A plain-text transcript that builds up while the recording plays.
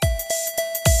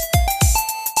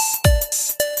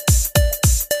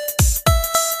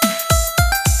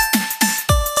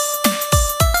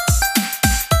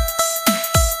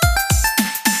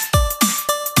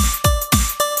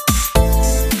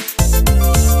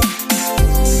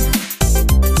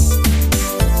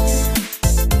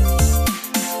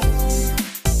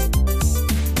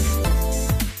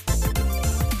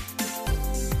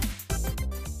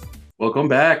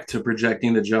Welcome back to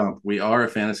Projecting the Jump. We are a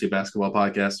fantasy basketball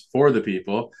podcast for the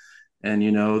people, and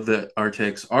you know that our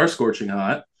takes are scorching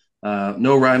hot.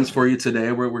 No rhymes for you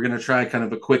today. We're going to try kind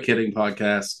of a quick hitting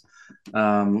podcast.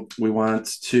 We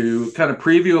want to kind of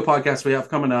preview a podcast we have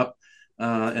coming up,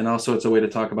 and also it's a way to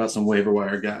talk about some waiver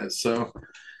wire guys. So,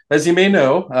 as you may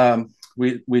know,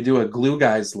 we do a glue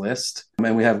guys list,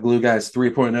 and we have glue guys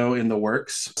 3.0 in the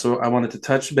works. So I wanted to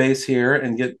touch base here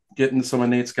and get into some of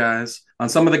Nate's guys on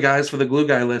some of the guys for the glue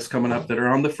guy list coming up that are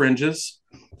on the fringes,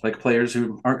 like players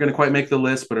who aren't going to quite make the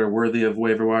list but are worthy of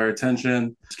waiver wire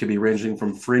attention. This could be ranging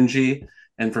from fringy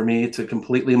and for me to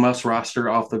completely must roster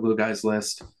off the glue guys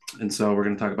list. And so we're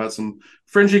going to talk about some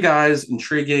fringy guys,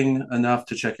 intriguing enough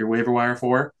to check your waiver wire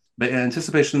for. But in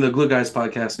anticipation of the Glue Guys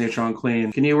podcast, Nature on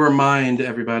Clean, can you remind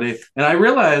everybody? And I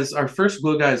realized our first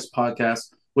Glue Guys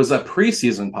podcast was a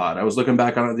preseason pod. I was looking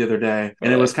back on it the other day,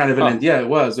 and it was kind of it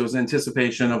was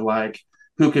anticipation of like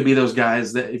who could be those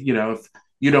guys that if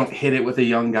you don't hit it with a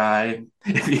young guy,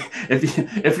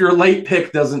 if your late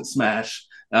pick doesn't smash,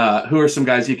 who are some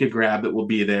guys you could grab that will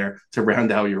be there to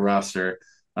round out your roster?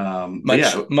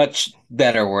 Much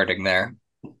better wording there.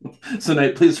 So,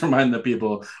 Nate, please remind the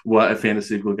people what a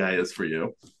fantasy glue guy is for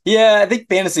you. Yeah, I think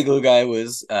fantasy glue guy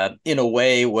was, in a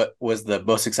way, what was the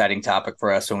most exciting topic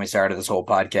for us when we started this whole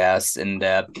podcast, and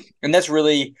that's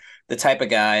really the type of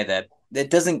guy that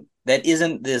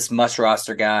isn't this must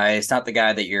roster guy. It's not the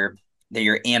guy that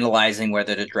you're analyzing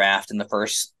whether to draft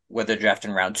whether to draft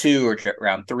in round 2 or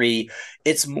round 3.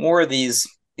 It's more these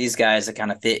guys that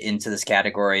kind of fit into this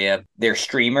category of they're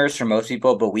streamers for most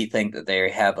people, but we think that they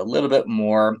have a little bit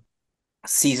more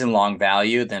season-long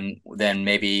value than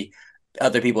maybe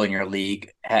other people in your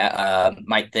league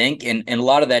might think. And a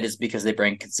lot of that is because they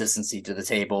bring consistency to the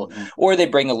table, or they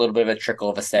bring a little bit of a trickle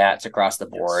of stats across the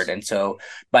board. Yes. And so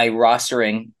by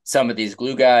rostering some of these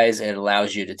glue guys, it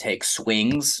allows you to take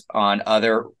swings on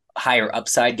other higher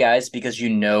upside guys because you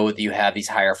know that you have these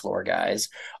higher floor guys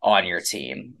on your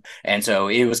team. And so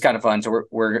it was kind of fun. So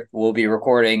we'll be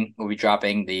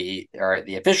dropping the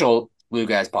official Blue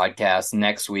Guys podcast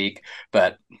next week,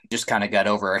 but just kind of got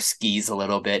over our skis a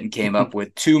little bit and came up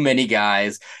with too many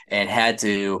guys and had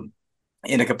to,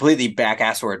 in a completely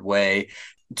back-assward way,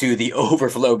 do the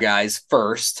overflow guys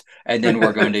first, and then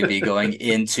we're going to be going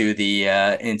into the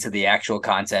actual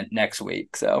content next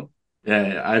week. So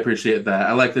yeah, I appreciate that.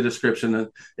 I like the description.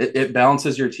 It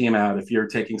balances your team out if you're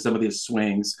taking some of these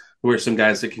swings, who are some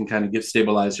guys that can kind of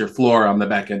stabilize your floor on the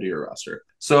back end of your roster.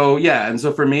 So, yeah, and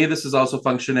so for me, this is also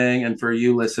functioning. And for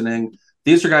you listening,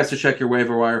 these are guys to check your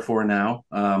waiver wire for now,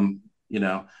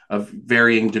 of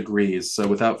varying degrees. So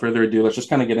without further ado, let's just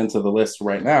kind of get into the list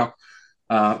right now.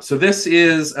 So this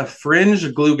is a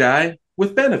fringe glue guy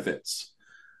with benefits.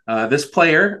 This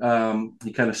player,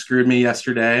 he kind of screwed me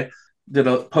yesterday. Did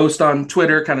a post on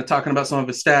Twitter kind of talking about some of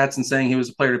his stats and saying he was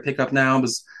a player to pick up now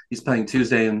because he's playing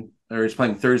he's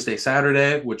playing Thursday,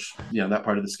 Saturday, which, that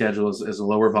part of the schedule is a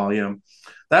lower volume.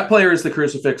 That player is the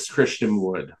crucifix Christian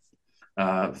Wood.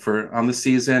 On the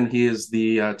season, he is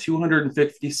the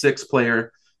 256th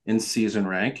player in season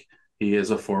rank. He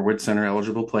is a forward center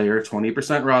eligible player, 20%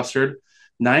 rostered,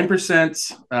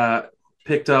 9%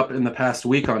 picked up in the past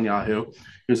week on Yahoo.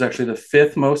 He was actually the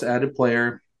 5th most added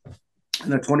player in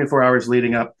the 24 hours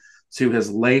leading up to his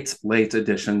late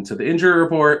addition to the injury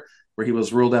report, where he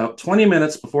was ruled out 20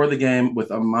 minutes before the game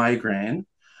with a migraine,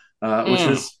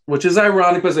 which is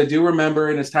ironic because I do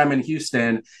remember in his time in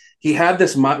Houston, he had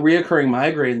this reoccurring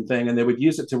migraine thing, and they would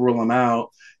use it to rule him out.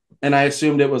 And I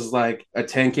assumed it was like a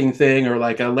tanking thing or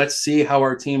like let's see how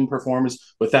our team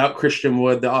performs without Christian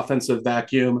Wood, the offensive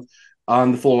vacuum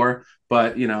on the floor.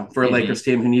 But, for a Lakers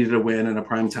team who needed a win in a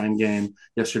primetime game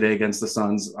yesterday against the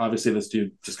Suns, obviously this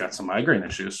dude just got some migraine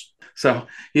issues. So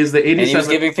he's the 87th. And he was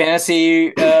giving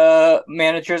fantasy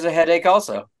managers a headache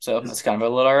also. So that's kind of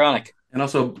a little ironic. And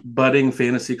also budding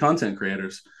fantasy content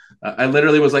creators. I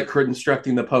literally was like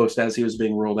constructing the post as he was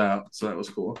being rolled out. So that was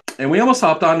cool. And we almost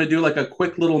hopped on to do like a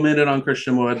quick little minute on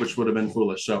Christian Wood, which would have been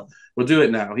foolish. So we'll do it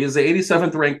now. He is the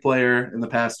 87th ranked player in the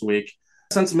past week.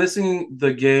 Since missing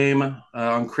the game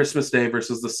on Christmas Day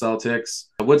versus the Celtics,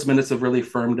 Wood's minutes have really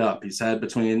firmed up. He's had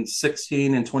between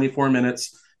 16 and 24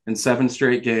 minutes in 7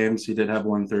 straight games. He did have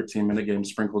one 13-minute game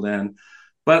sprinkled in.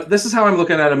 But this is how I'm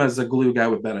looking at him as a glue guy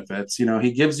with benefits.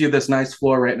 He gives you this nice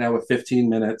floor right now with 15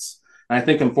 minutes. And I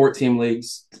think in 14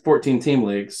 team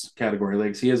leagues, category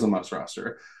leagues, he is a must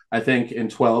roster. I think in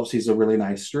 12s, he's a really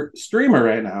nice streamer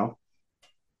right now.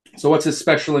 So what's his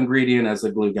special ingredient as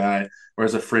a glue guy or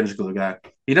as a fringe glue guy?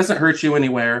 He doesn't hurt you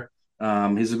anywhere.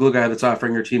 He's a glue guy that's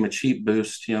offering your team a cheap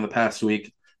boost. The past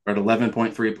week, we're at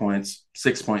 11.3 points,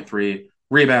 6.3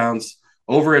 rebounds,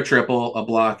 over a triple, a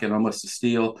block, and almost a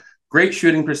steal. Great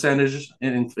shooting percentage.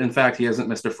 In fact, he hasn't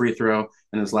missed a free throw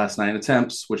in his last 9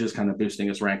 attempts, which is kind of boosting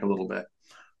his rank a little bit.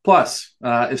 Plus,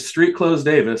 if Street Clothes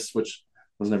Davis, which I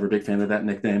was never a big fan of that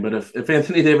nickname, but if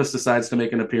Anthony Davis decides to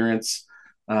make an appearance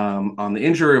on the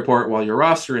injury report while you're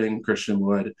rostering Christian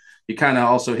Wood, you kind of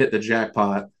also hit the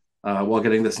jackpot while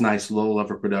getting this nice low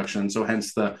level production. So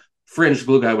hence the fringe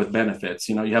glue guy with benefits.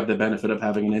 You have the benefit of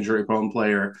having an injury prone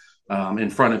player in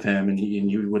front of him, and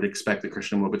you would expect that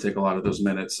Christian Wood would take a lot of those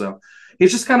minutes. So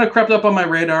he's just kind of crept up on my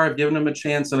radar. I've given him a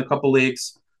chance in a couple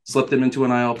leagues, slipped him into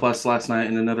an IL plus last night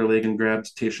in another league and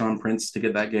grabbed Tayshaun Prince to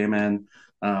get that game in.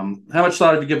 How much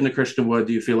thought have you given to Christian Wood?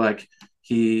 Do you feel like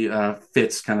he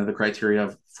fits kind of the criteria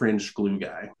of fringe glue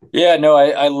guy? Yeah, no,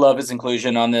 I love his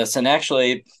inclusion on this. And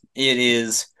actually,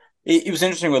 it was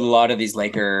interesting with a lot of these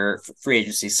Laker free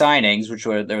agency signings,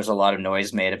 there was a lot of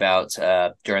noise made about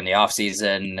during the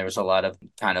offseason. There was a lot of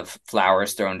kind of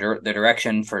flowers thrown the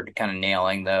direction for kind of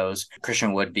nailing those.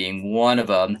 Christian Wood being one of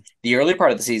them. The early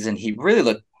part of the season, he really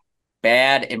looked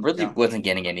bad and really wasn't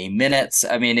getting any minutes.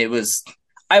 I mean,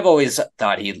 I've always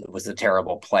thought he was a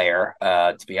terrible player,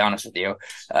 to be honest with you,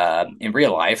 in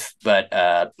real life. But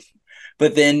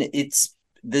then it's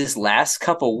this last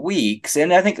couple weeks,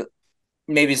 and I think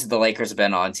maybe the Lakers have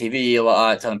been on TV a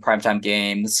lot, on primetime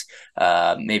games.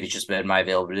 Maybe it's just been my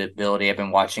availability. I've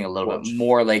been watching a little bit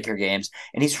more Laker games,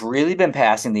 and he's really been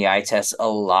passing the eye test a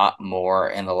lot more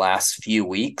in the last few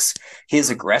weeks. His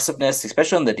aggressiveness,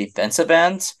 especially on the defensive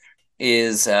end,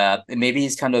 is maybe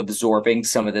he's kind of absorbing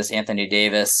some of this Anthony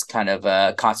Davis kind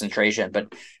of concentration,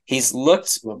 but he's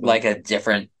looked like a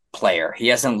different player. He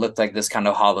hasn't looked like this kind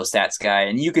of hollow stats guy,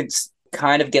 and you could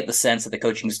kind of get the sense that the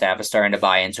coaching staff is starting to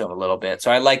buy into him a little bit.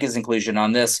 So I like his inclusion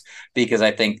on this because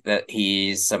I think that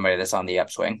he's somebody that's on the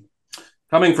upswing.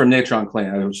 Coming from Natron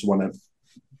Clan, I just want to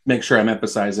make sure I'm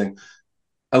emphasizing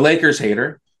a Lakers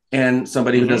hater and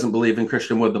somebody who doesn't believe in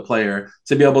Christian Wood, the player,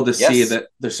 to be able to see that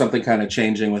there's something kind of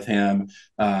changing with him.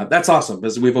 That's awesome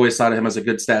because we've always thought of him as a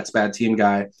good stats, bad team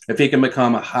guy. If he can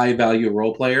become a high value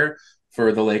role player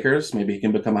for the Lakers, maybe he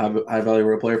can become a high value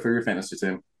role player for your fantasy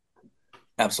team.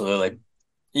 Absolutely.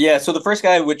 Yeah. So the first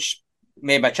guy, which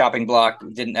made my chopping block,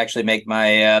 didn't actually make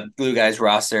my glue guys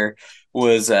roster,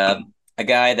 was a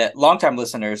guy that longtime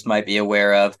listeners might be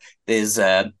aware of, is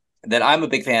that I'm a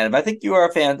big fan of. I think you are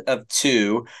a fan of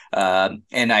too.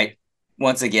 And I,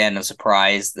 once again, am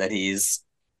surprised that he's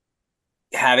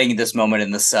having this moment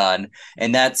in the sun,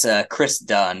 and that's Chris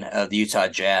Dunn of the Utah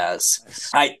Jazz.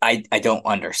 I don't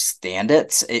understand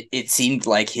it. It seemed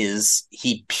like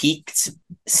he peaked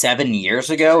 7 years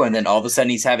ago, and then all of a sudden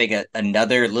he's having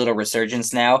another little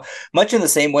resurgence now, much in the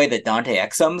same way that Dante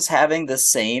Exum's having the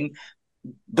same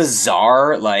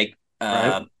bizarre,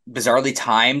 bizarrely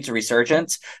timed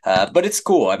resurgence. But it's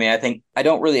cool. I mean, I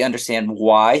don't really understand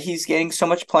why he's getting so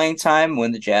much playing time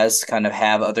when the Jazz kind of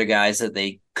have other guys that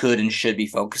they could and should be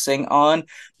focusing on,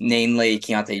 namely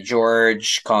Keontae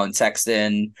George, Colin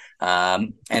Sexton,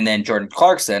 and then Jordan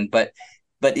Clarkson. But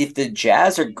if the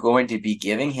Jazz are going to be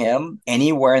giving him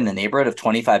anywhere in the neighborhood of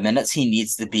 25 minutes, he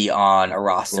needs to be on a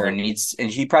roster, and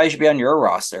he probably should be on your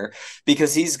roster,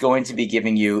 because he's going to be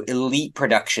giving you elite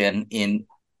production in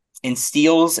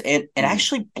steals and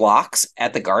actually blocks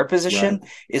at the guard position.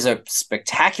 Is a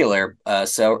spectacular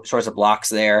source of blocks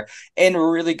there, and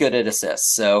really good at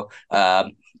assists. So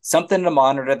something to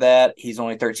monitor that. He's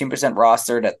only 13%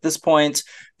 rostered at this point,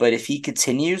 but if he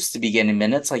continues to be getting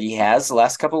minutes like he has the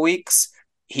last couple of weeks,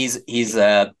 he's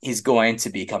going to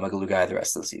become a glue guy the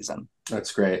rest of the season.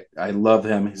 That's great. I love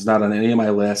him. He's not on any of my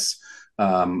lists.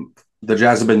 The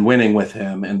Jazz have been winning with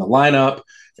him in the lineup.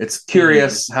 It's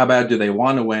curious, how bad do they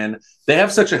want to win? They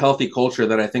have such a healthy culture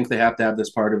that I think they have to have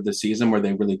this part of the season where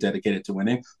they really dedicate it to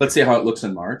winning. Let's see how it looks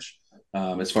in March,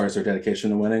 as far as their dedication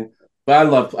to winning. But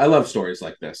I love stories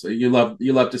like this. You love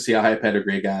to see a high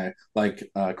pedigree guy like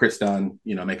Chris Dunn,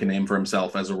 make a name for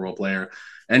himself as a role player.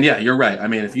 And yeah, you're right. I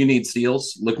mean, if you need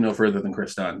steals, look no further than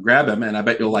Chris Dunn. Grab him, and I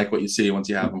bet you'll like what you see once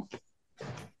you have him.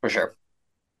 For sure.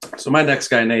 So my next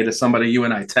guy, Nate, is somebody you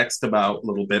and I text about a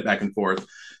little bit back and forth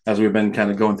as we've been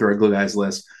kind of going through our glue guys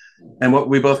list. And what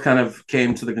we both kind of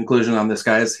came to the conclusion on this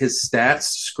guy is his stats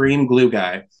scream glue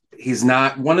guy. He's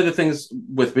not, one of the things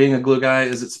with being a glue guy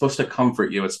is it's supposed to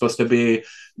comfort you. It's supposed to be,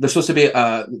 there's supposed to be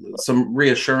some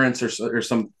reassurance or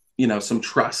some, some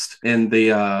trust in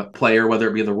the player, whether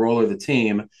it be the role or the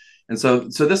team. And so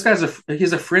this guy's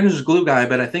he's a fringe glue guy,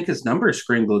 but I think his number is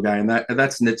screen glue guy, and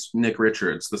that's Nick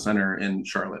Richards, the center in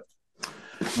Charlotte.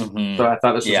 So I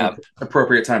thought this was an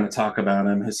appropriate time to talk about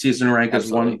him. His season rank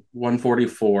is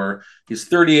 144. He's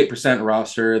 38%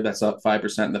 roster. That's up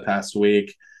 5% in the past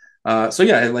week. So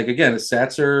yeah, like again, his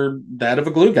stats are that of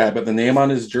a glue guy, but the name on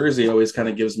his jersey always kind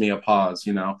of gives me a pause,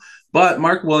 you know. But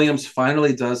Mark Williams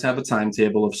finally does have a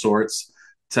timetable of sorts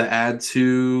to add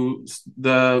to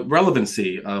the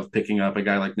relevancy of picking up a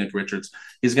guy like Nick Richards.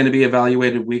 He's going to be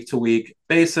evaluated week to week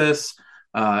basis.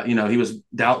 You know, he was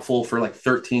doubtful for like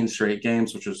 13 straight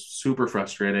games, which was super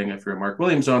frustrating if you're a Mark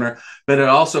Williams owner. But it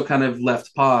also kind of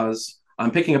left pause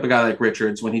on picking up a guy like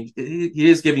Richards when he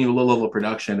is giving you a little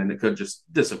production and it could just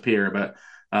disappear. But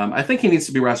I think he needs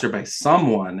to be rostered by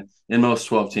someone in most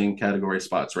 12 team category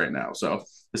spots right now. So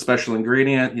the special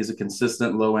ingredient, he's a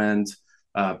consistent low end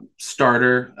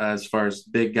starter as far as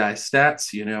big guy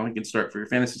stats. You know, he can start for your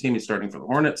fantasy team. He's starting for the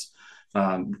Hornets,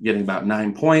 getting about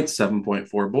 9 points,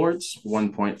 7.4 boards,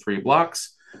 1.3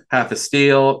 blocks, half a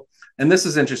steal. And this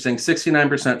is interesting,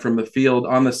 69% from the field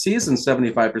on the season,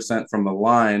 75% from the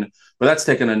line, but that's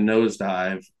taken a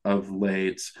nosedive of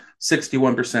late.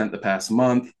 61% the past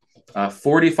month,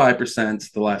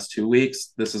 45% the last 2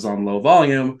 weeks. This is on low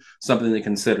volume, something to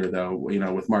consider though. You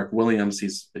know, with Mark Williams,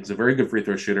 he's a very good free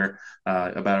throw shooter,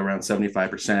 about around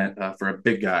 75% for a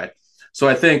big guy. So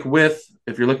I think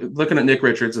if you're looking at Nick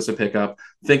Richards as a pickup,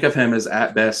 think of him as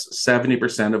at best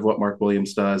 70% of what Mark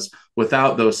Williams does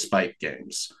without those spike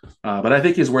games. But I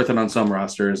think he's worth it on some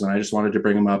rosters, and I just wanted to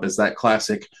bring him up as that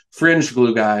classic fringe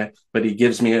glue guy, but he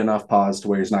gives me enough pause to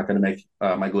where he's not going to make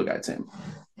my glue guy team.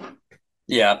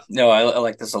 Yeah, no, I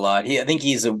like this a lot. I think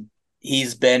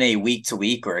he's been a week to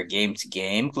week or a game to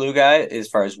game glue guy as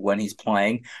far as when he's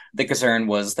playing. The concern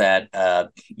was that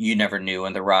you never knew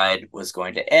when the ride was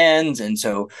going to end, and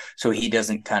so he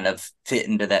doesn't kind of fit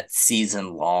into that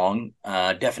season long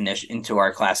definition into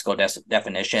our classical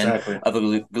definition Exactly. of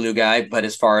a glue guy. But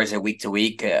as far as a week to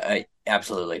week,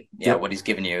 absolutely, yeah, Yep. what he's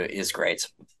given you is great.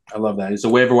 I love that. He's a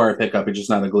waiver wire pickup. He's just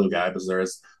not a glue guy because there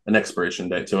is an expiration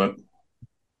date to it.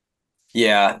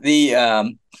 Yeah,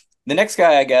 the next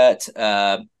guy I got,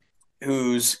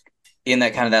 who's in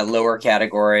that kind of that lower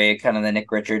category, kind of the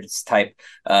Nick Richards type,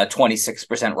 26%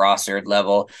 rostered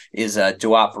level is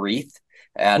Duop Reith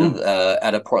Mm,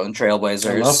 out of Portland I love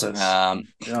Trailblazers,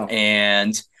 this. Yeah.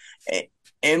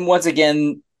 and once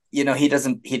again, you know, he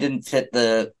didn't fit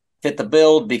the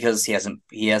build because he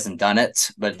hasn't done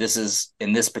it. But this is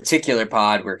in this particular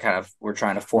pod, we're trying to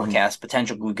Mm-hmm. forecast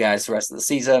potential glue guys the rest of the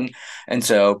season, and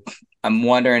so I'm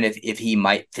wondering if he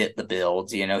might fit the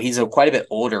build. You know, he's a quite a bit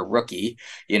older rookie.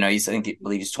 You know, I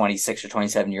believe he's 26 or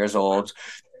 27 years old.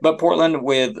 But Portland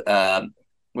with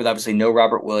obviously no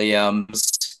Robert Williams,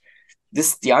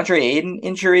 this DeAndre Ayton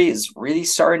injury is really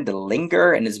starting to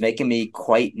linger and is making me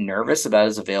quite nervous about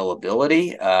his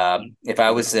availability. If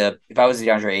I was a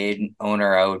DeAndre Ayton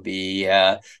owner, I would be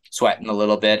sweating a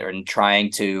little bit and trying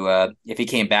to if he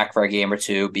came back for a game or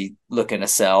two, be looking to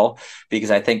sell because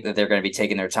I think that they're going to be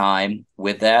taking their time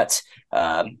with that.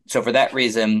 So for that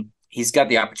reason, he's got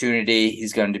the opportunity.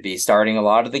 He's going to be starting a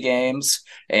lot of the games,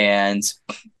 and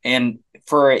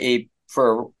for a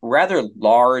rather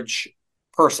large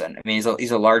person. I mean,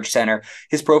 he's a large center.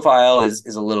 His profile is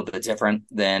a little bit different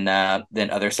than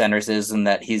other centers is in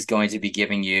that he's going to be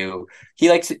giving you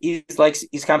he's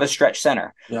kind of a stretch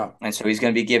center. Yeah. And so he's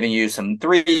going to be giving you some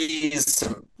threes,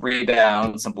 some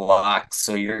rebounds, some blocks.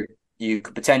 So you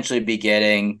could potentially be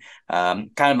getting kind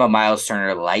of a Miles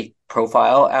Turner light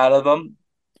profile out of him.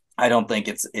 I don't think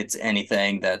it's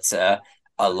anything that's a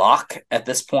lock at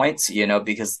this point, you know,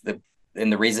 because the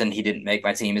reason he didn't make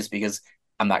my team is because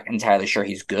I'm not entirely sure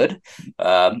he's good,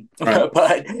 Right.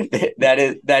 but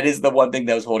that is the one thing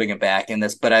that was holding him back in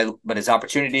this. But his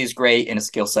opportunity is great and his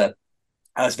skill set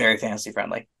was very fantasy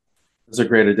friendly. It's a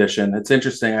great addition. It's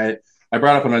interesting. I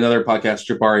brought up on another podcast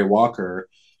Jabari Walker,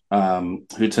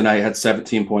 who tonight had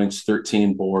 17 points,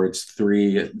 13 boards,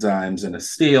 3 dimes, and a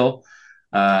steal.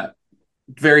 Uh,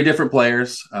 Very different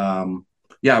players.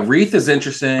 Yeah, Reith is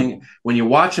interesting. When you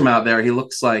watch him out there, he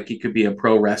looks like he could be a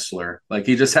pro wrestler. Like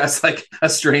he just has like a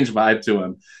strange vibe to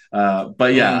him.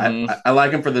 But yeah, Mm-hmm. I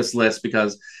like him for this list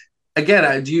because again,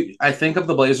 I think of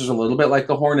the Blazers a little bit like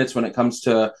the Hornets when it comes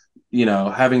to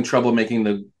having trouble making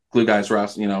the glue guys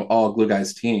roster, all glue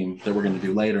guys team that we're going to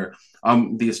do later.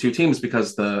 These two teams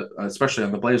because especially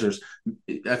on the Blazers,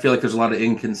 I feel like there's a lot of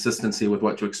inconsistency with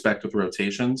what to expect with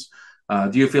rotations.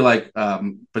 Do you feel like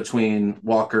between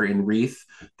Walker and Reith,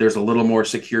 there's a little more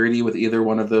security with either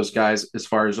one of those guys as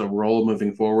far as a role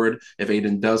moving forward? If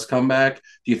Aiden does come back,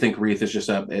 do you think Reith is just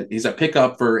he's a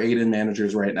pickup for Aiden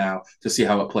managers right now to see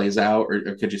how it plays out,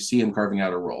 or could you see him carving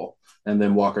out a role and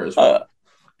then Walker as Uh,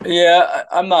 well? yeah,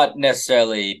 I'm not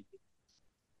necessarily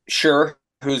sure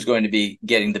who's going to be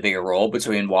getting the bigger role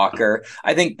between Walker.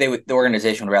 I think the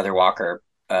organization would rather Walker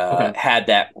Okay. had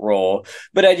that role.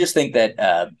 But I just think that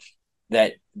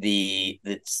that the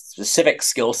specific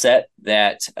skill set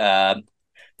that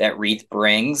Reith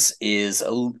brings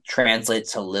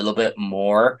translates a little bit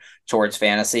more towards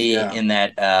fantasy Yeah. in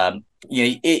that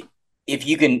if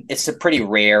you can, it's a pretty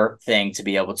rare thing to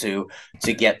be able to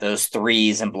get those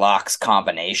threes and blocks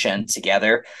combination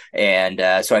together,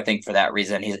 and so I think for that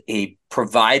reason he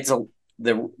provides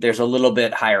there's a little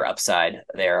bit higher upside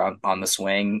there on the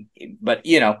swing, but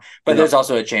Yeah. there's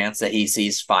also a chance that he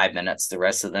sees 5 minutes the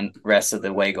rest of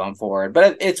the way going forward.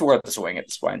 But it's worth the swing at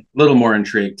this point. A little more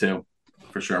intrigue too,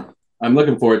 for sure. I'm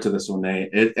looking forward to this one, Nate.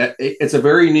 It's a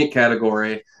very unique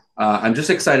category. I'm just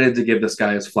excited to give this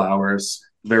guy his flowers.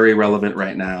 Very relevant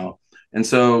right now. And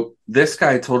so this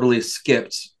guy totally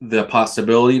skipped the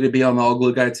possibility to be on the all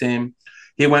glue guy team.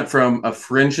 He went from a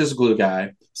fringes glue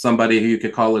guy, somebody who you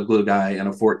could call a glue guy in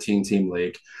a 14 team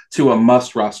league, to a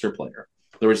must roster player.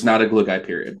 There was not a glue guy,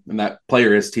 period. And that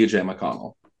player is TJ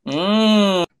McConnell.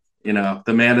 Mm.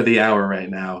 The man of the hour right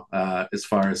now, as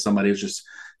far as somebody who's just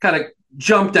kind of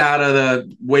jumped out of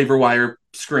the waiver wire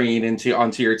screen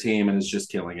onto your team and is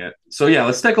just killing it. So yeah,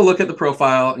 let's take a look at the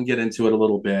profile and get into it a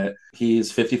little bit.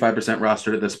 He's 55%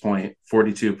 rostered at this point,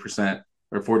 42%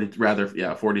 or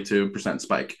 42%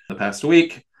 spike the past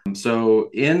week. So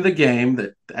in the game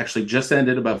that actually just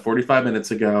ended about 45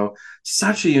 minutes ago,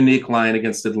 such a unique line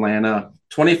against Atlanta,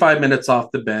 25 minutes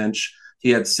off the bench. He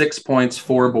had 6 points,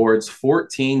 4 boards,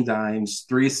 14 dimes,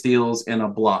 3 steals, and a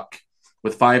block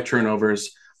with 5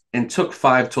 turnovers, and took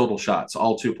 5 total shots,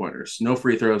 all 2-pointers. No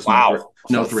free throws, Wow.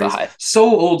 no threes. So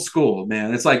old school,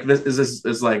 man. It's like this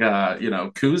is like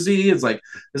Kuzi. It's like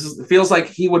it feels like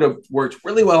he would have worked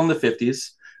really well in the 50s.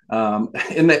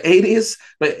 In the 80s,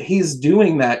 but he's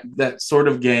doing that sort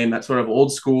of game, that sort of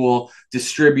old school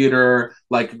distributor,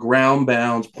 like ground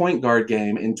bound point guard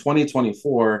game in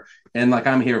 2024. And like,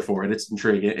 I'm here for it. It's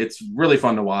intriguing. It's really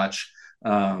fun to watch.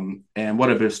 And what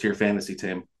a boost to your fantasy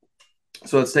team.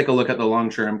 So let's take a look at the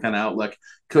long-term kind of outlook.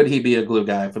 Could he be a glue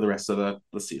guy for the rest of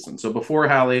the season? So before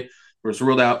Hallie was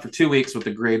ruled out for 2 weeks with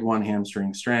a grade 1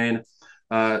 hamstring strain,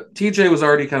 TJ was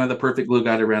already kind of the perfect glue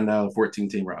guy to round out a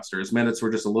 14-team roster. His minutes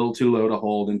were just a little too low to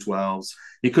hold in 12s.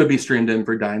 He could be streamed in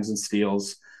for dimes and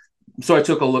steals. So I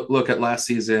took a look at last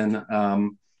season.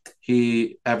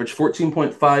 He averaged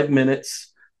 14.5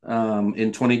 minutes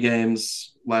in 20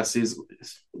 games last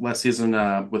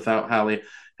season without Hallie.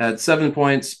 Had 7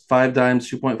 points, 5 dimes,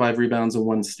 2.5 rebounds, and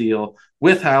 1 steal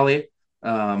with Hallie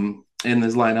in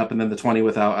his lineup. And then the 20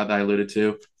 without that I alluded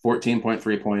to,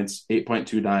 14.3 points,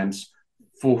 8.2 dimes,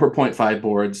 4.5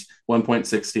 boards,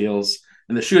 1.6 steals.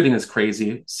 And the shooting is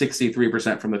crazy,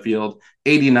 63% from the field,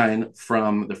 89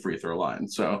 from the free throw line.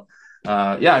 So,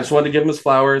 I just wanted to give him his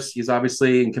flowers. He's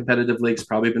obviously in competitive leagues,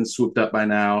 probably been swooped up by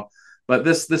now. But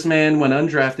this man, when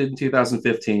undrafted in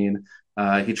 2015,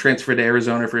 he transferred to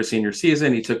Arizona for his senior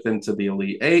season. He took them to the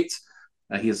Elite Eight.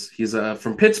 He's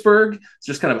from Pittsburgh. He's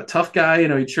just kind of a tough guy.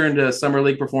 He turned a summer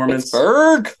league performance.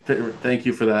 Pittsburgh. Thank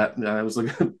you for that. I was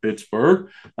like, Pittsburgh.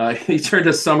 He turned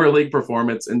a summer league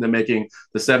performance into making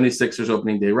the 76ers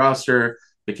opening day roster,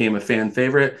 became a fan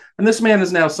favorite. And this man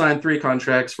has now signed 3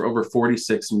 contracts for over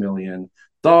 $46 million.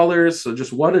 So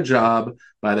just what a job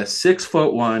by the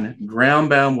 6'1" ground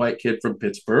bound white kid from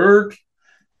Pittsburgh,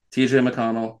 TJ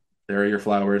McConnell. There are your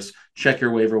flowers. Check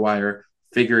your waiver wire,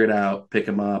 figure it out, pick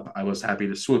him up. I was happy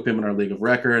to swoop him in our league of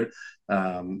record.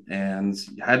 And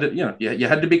you had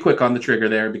to be quick on the trigger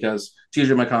there because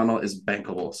TJ McConnell is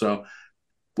bankable. So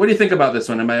what do you think about this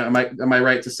one? Am I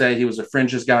right to say he was a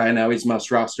fringes guy and now he's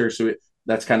must roster? So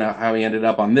that's kind of how he ended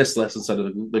up on this list instead of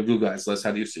the glue guys list.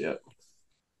 How do you see it?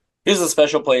 He's a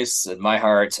special place in my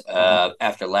heart.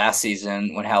 After last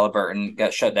season, when Halliburton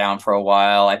got shut down for a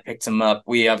while, I picked him up.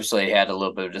 We obviously had a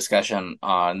little bit of discussion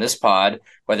on this pod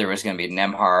whether it was going to be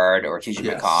Nembhard or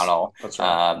TJ McConnell. That's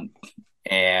right.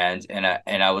 And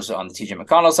I was on the TJ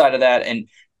McConnell side of that, and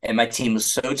my team was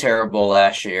so terrible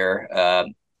last year,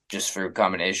 just through a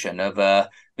combination of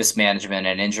mismanagement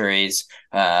and injuries.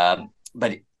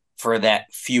 But for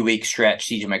that few week stretch,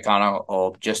 TJ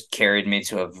McConnell just carried me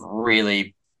to a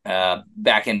really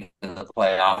back into the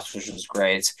playoffs, which was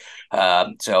great.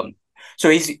 So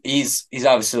he's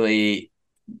obviously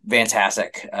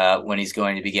fantastic when he's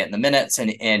going to be getting the minutes,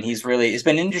 and it's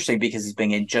been interesting because he's been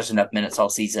getting just enough minutes all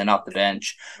season off the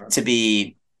bench to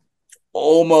be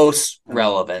almost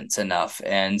relevant enough.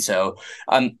 And so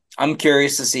I'm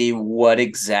curious to see what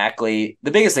exactly the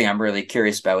biggest thing I'm really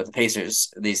curious about with the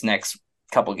Pacers these next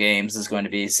couple games is going to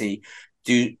be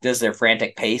does their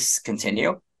frantic pace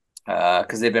continue?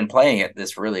 Because they've been playing at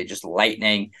this really just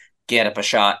lightning, get up a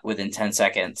shot within 10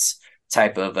 seconds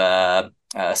type of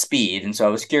speed, and so I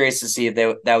was curious to see if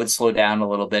that would slow down a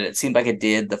little bit. It seemed like it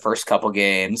did the first couple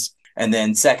games, and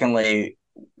then secondly,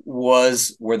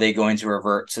 were they going to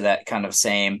revert to that kind of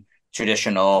same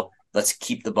traditional? Let's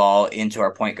keep the ball into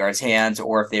our point guard's hands,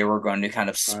 or if they were going to kind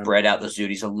of Right. spread out those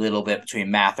duties a little bit between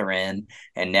Matherin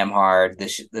and Nemhard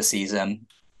this season.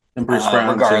 And Bruce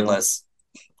Brown too. Regardless,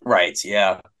 right?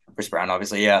 Yeah, Chris Brown,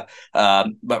 obviously, yeah.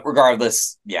 But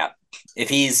regardless, yeah, if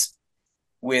he's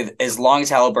with as long as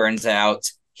Halliburton's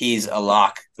out, he's a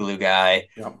lock glue guy,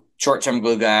 Yeah. short term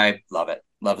glue guy. Love it,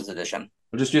 love his addition.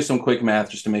 We'll just do some quick math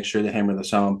just to make sure to hammer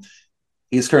this home.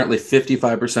 He's currently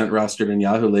 55% rostered in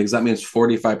Yahoo leagues. That means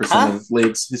 45% Huh? of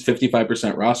leagues he's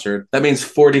 55% rostered. That means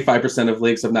 45% of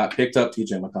leagues have not picked up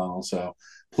TJ McConnell. So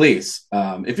please,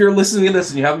 if you're listening to this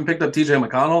and you haven't picked up TJ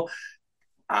McConnell,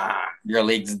 Your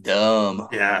league's dumb.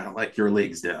 yeah, like your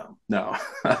league's down. No.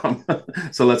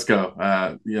 So let's go.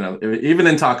 Even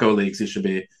in taco leagues, he should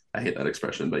be. I hate that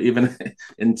expression, but even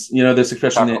in this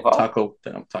expression, Taco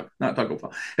Fall. not taco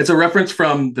fall. It's a reference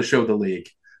from the show The League,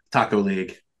 Taco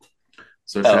League.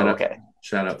 So Oh, okay.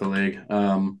 shout out the league.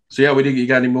 So yeah, you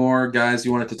got any more guys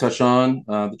you wanted to touch on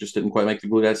that just didn't quite make the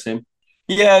Glue Guys team?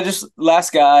 Yeah, just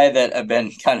last guy that I've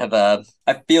been kind of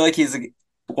I feel like he's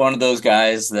one of those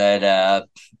guys that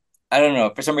I don't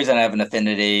know, for some reason I have an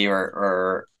affinity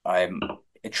or I'm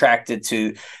attracted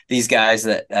to these guys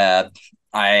that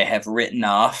I have written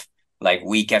off like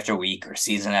week after week or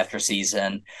season after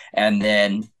season. And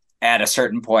then at a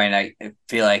certain point, I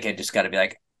feel like I just got to be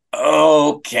like,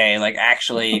 okay, like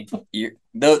actually,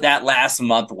 that last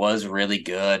month was really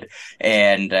good.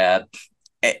 And, and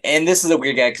this is a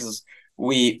weird guy because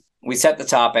we set the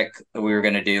topic that we were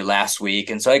going to do last week.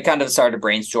 And so I kind of started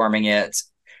brainstorming it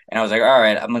and I was like, all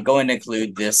right, I'm going to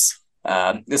include this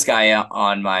guy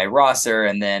on my roster,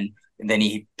 and then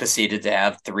he proceeded to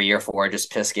have 3 or 4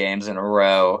 just piss games in a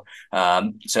row.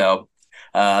 But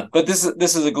this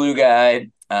is a glue guy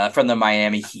from the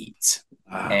Miami Heat,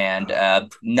 and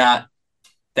not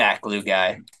that glue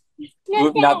guy,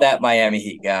 not that Miami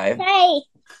Heat guy. Hey,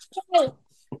 hey,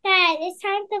 Dad, it's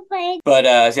time to play.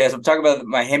 But so yes, I'm talking about the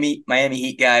Miami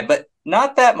Heat guy, but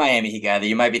not that Miami Heat guy that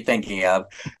you might be thinking of,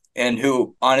 and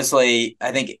who honestly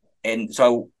I think, and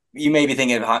so you may be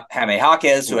thinking of Jaime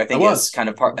Jaquez, who I think is kind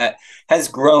of has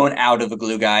grown out of a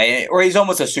glue guy, or he's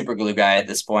almost a super glue guy at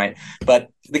this point. But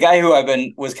the guy who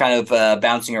was kind of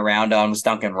bouncing around on was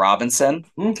Duncan Robinson.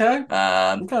 Okay.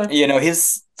 Okay.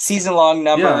 His season long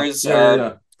numbers are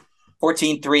yeah.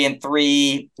 14, 3 and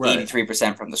 3, Right.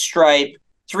 83% from the stripe,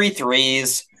 3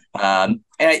 threes. And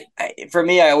for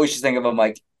me, I always just think of him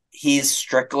like he's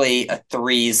strictly a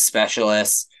threes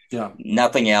specialist. Yeah.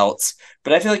 Nothing else.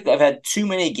 But I feel like I've had too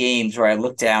many games where I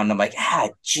look down and I'm like,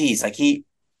 geez, like he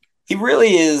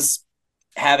really is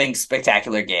having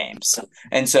spectacular games.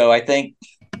 And so I think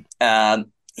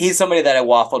he's somebody that I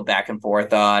waffled back and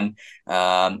forth on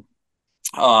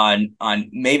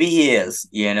maybe he is,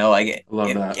 like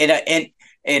love that.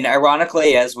 And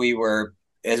ironically, as we were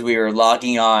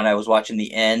logging on, I was watching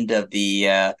the end of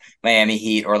the Miami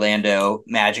Heat Orlando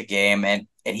Magic game,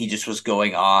 and he just was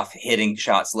going off, hitting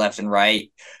shots left and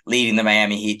right, leading the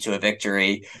Miami Heat to a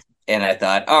victory. And I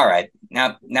thought, all right,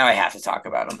 now I have to talk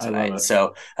about him tonight.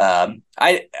 So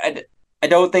I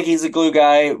don't think he's a glue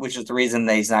guy, which is the reason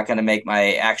that he's not going to make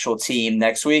my actual team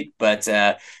next week. But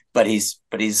he's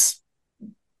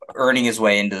earning his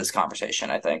way into this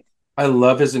conversation, I think. I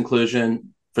love his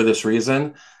inclusion for this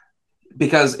reason,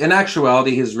 because in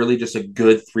actuality, he's really just a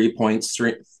good 3-point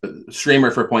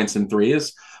streamer for points and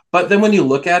threes. But then when you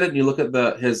look at it and you look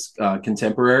at his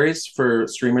contemporaries for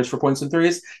streamers for points and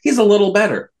threes, he's a little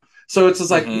better. So it's just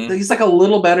like he's like a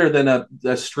little better than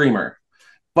a streamer.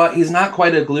 But he's not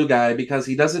quite a glue guy because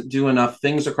he doesn't do enough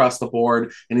things across the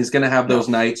board, and he's going to have those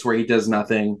nights where he does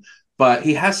nothing. But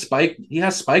he has spike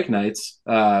nights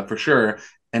for sure,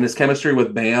 and his chemistry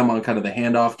with Bam on kind of the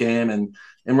handoff game, and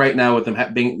right now with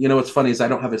them being, what's funny is I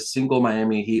don't have a single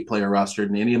Miami Heat player rostered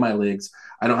in any of my leagues.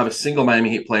 I don't have a single Miami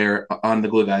Heat player on the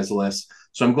glue guys list.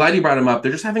 So I'm glad you brought him up.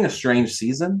 They're just having a strange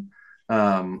season.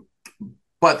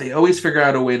 But they always figure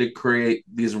out a way to create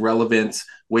these relevant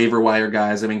waiver wire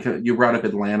guys. I mean, you brought up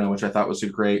Atlanta, which I thought was a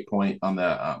great point on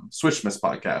the Switchmas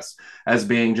podcast, as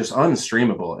being just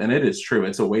unstreamable. And it is true.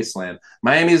 It's a wasteland.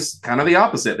 Miami's kind of the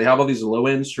opposite. They have all these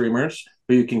low-end streamers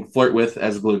who you can flirt with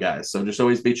as glue guys. So just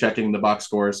always be checking the box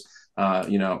scores,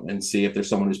 and see if there's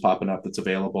someone who's popping up that's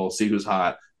available, see who's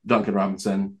hot. Duncan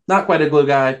Robinson, not quite a glue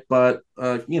guy, but,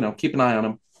 keep an eye on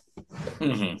him.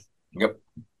 Mm-hmm. Yep.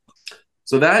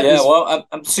 So well,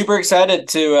 I'm super excited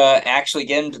to actually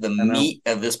get into the meat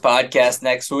of this podcast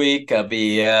next week. I'll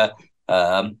be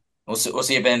We'll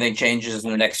see if anything changes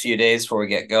in the next few days before we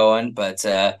get going. But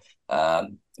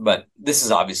this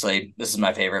is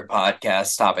my favorite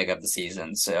podcast topic of the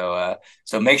season. So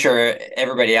make sure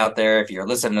everybody out there, if you're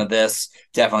listening to this,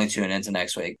 definitely tune into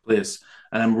next week. Please.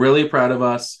 And I'm really proud of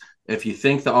us. If you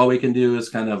think that all we can do is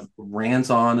kind of rant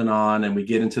on and we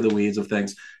get into the weeds of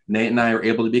things, Nate and I are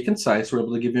able to be concise. We're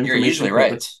able to give you information. You're usually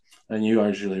right. And you are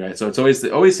usually right. So it's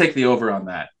always take the over on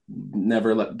that.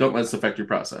 Don't let this affect your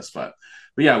process. But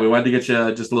yeah, we wanted to get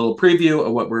you just a little preview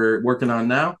of what we're working on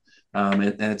now. And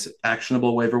it's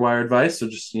actionable waiver wire advice. So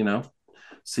just,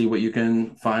 see what you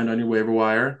can find on your waiver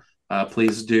wire.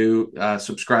 Please do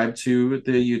subscribe to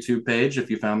the YouTube page. If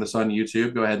you found this on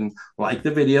YouTube, go ahead and like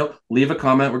the video. Leave a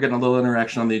comment. We're getting a little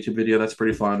interaction on the YouTube video. That's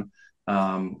pretty fun.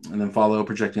 And then follow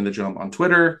Projecting the Jump on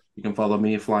Twitter. You can follow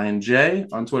me, Flying J,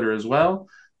 on Twitter as well.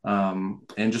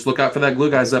 And just look out for that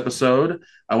Glue Guys episode.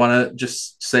 I want to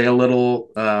just say a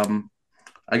little,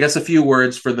 I guess a few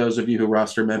words for those of you who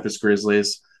roster Memphis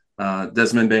Grizzlies.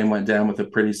 Desmond Bane went down with a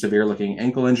pretty severe looking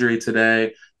ankle injury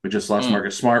today. We just lost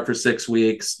Marcus Smart for 6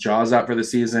 weeks. Jaw's out for the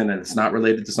season, and it's not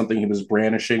related to something he was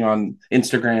brandishing on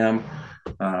Instagram.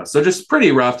 So just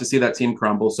pretty rough to see that team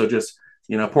crumble. So just,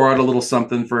 pour out a little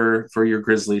something for your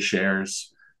Grizzlies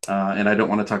shares. And I don't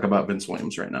want to talk about Vince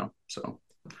Williams right now. So,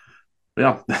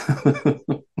 yeah.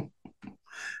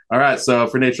 All right. So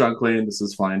for Nate Sean Clean, this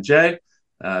is Flying J.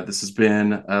 This has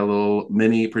been a little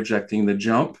mini Projecting the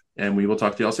Jump, and we will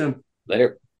talk to y'all soon.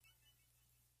 Later.